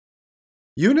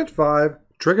Unit 5,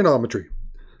 Trigonometry,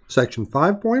 Section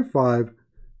 5.5,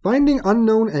 Finding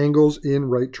Unknown Angles in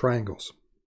Right Triangles.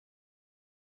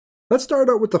 Let's start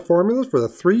out with the formulas for the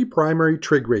three primary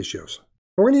trig ratios.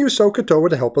 We're going to use SOHCAHTOA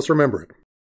to help us remember it.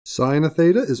 Sine of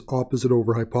theta is opposite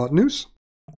over hypotenuse.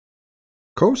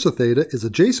 Cos of theta is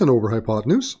adjacent over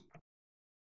hypotenuse.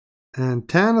 And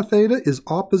tan of theta is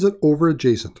opposite over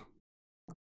adjacent.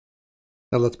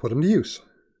 Now let's put them to use.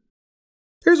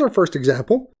 Here's our first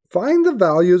example. Find the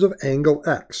values of angle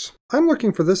x. I'm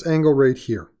looking for this angle right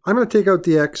here. I'm going to take out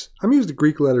the x. I'm going to use the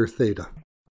Greek letter theta.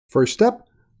 First step,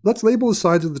 let's label the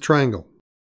sides of the triangle.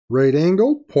 Right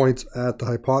angle points at the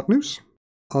hypotenuse.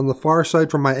 On the far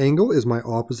side from my angle is my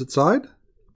opposite side,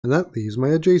 and that leaves my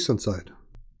adjacent side.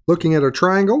 Looking at a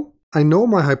triangle, I know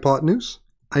my hypotenuse,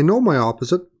 I know my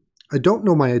opposite, I don't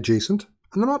know my adjacent,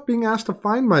 and I'm not being asked to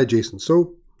find my adjacent,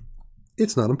 so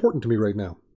it's not important to me right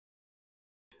now.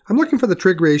 I'm looking for the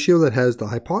trig ratio that has the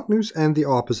hypotenuse and the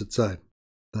opposite side.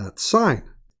 That's sine.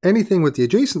 Anything with the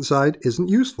adjacent side isn't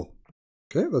useful.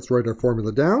 Okay, let's write our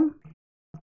formula down.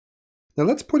 Now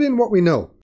let's put in what we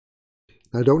know.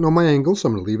 I don't know my angle, so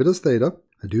I'm going to leave it as theta.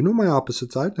 I do know my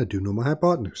opposite side, and I do know my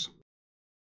hypotenuse.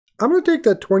 I'm going to take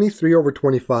that 23 over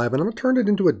 25 and I'm going to turn it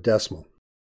into a decimal.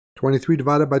 23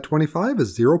 divided by 25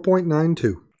 is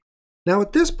 0.92. Now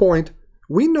at this point,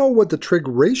 we know what the trig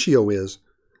ratio is,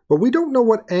 but we don't know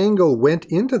what angle went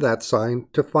into that sign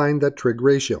to find that trig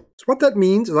ratio. So what that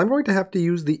means is I'm going to have to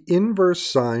use the inverse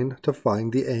sign to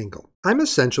find the angle. I'm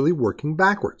essentially working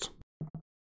backwards.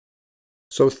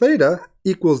 So theta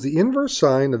equals the inverse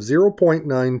sine of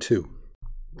 0.92.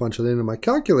 Punch it into my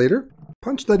calculator.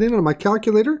 Punch that into my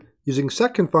calculator using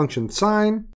second function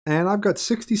sine, and I've got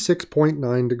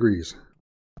 66.9 degrees.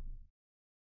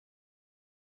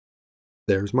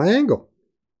 There's my angle.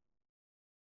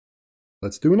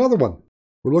 Let's do another one.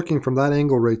 We're looking from that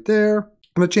angle right there.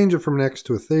 I'm going to change it from an x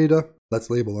to a theta.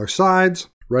 Let's label our sides.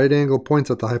 Right angle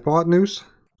points at the hypotenuse.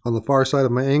 On the far side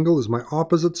of my angle is my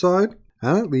opposite side,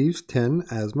 and it leaves 10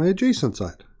 as my adjacent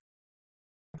side.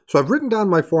 So I've written down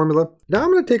my formula. Now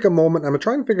I'm going to take a moment. I'm going to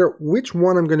try and figure out which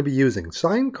one I'm going to be using,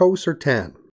 sine, cos, or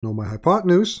tan. Know my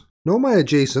hypotenuse, know my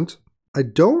adjacent. I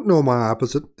don't know my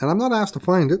opposite, and I'm not asked to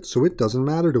find it, so it doesn't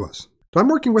matter to us. So I'm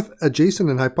working with adjacent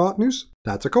and hypotenuse.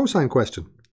 That's a cosine question.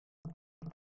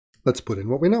 Let's put in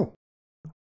what we know.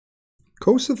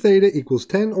 Cos of theta equals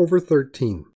 10 over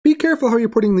 13. Be careful how you're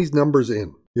putting these numbers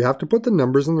in. You have to put the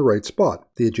numbers in the right spot.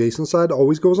 The adjacent side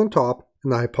always goes on top,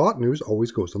 and the hypotenuse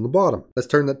always goes on the bottom. Let's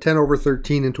turn that 10 over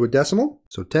 13 into a decimal.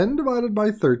 So 10 divided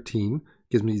by 13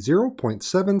 gives me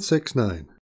 0.769.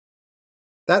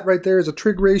 That right there is a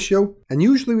trig ratio, and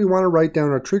usually we want to write down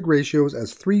our trig ratios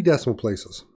as 3 decimal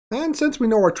places. And since we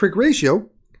know our trig ratio,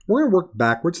 we're going to work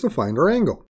backwards to find our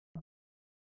angle.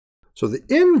 So the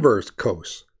inverse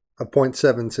cos of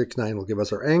 0.769 will give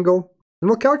us our angle, and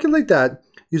we'll calculate that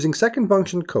using second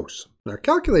function cos. And our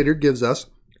calculator gives us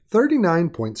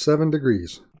 39.7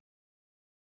 degrees.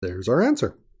 There's our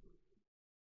answer.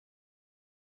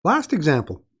 Last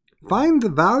example. Find the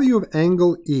value of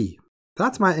angle E.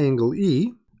 That's my angle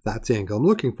E. That's the angle I'm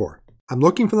looking for. I'm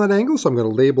looking for that angle, so I'm going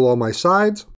to label all my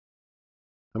sides.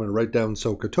 I'm going to write down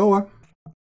SOHCAHTOA.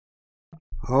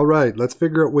 All right, let's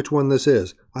figure out which one this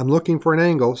is. I'm looking for an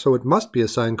angle, so it must be a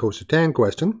sine, cos, or tan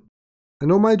question. I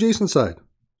know my adjacent side.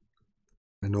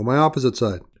 I know my opposite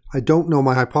side. I don't know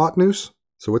my hypotenuse,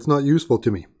 so it's not useful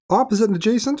to me. Opposite and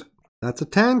adjacent? That's a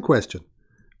tan question,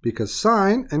 because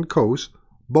sine and cos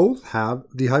both have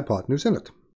the hypotenuse in it.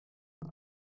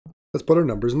 Let's put our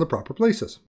numbers in the proper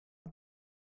places.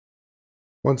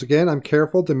 Once again, I'm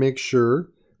careful to make sure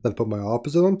that I put my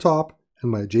opposite on top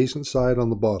and my adjacent side on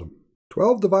the bottom.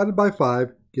 12 divided by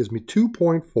 5 gives me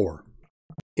 2.4.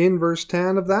 Inverse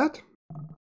tan of that.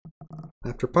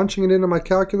 After punching it into my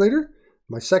calculator,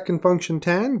 my second function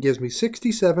tan gives me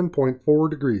 67.4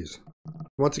 degrees.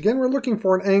 Once again, we're looking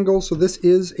for an angle, so this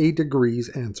is a degrees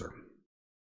answer.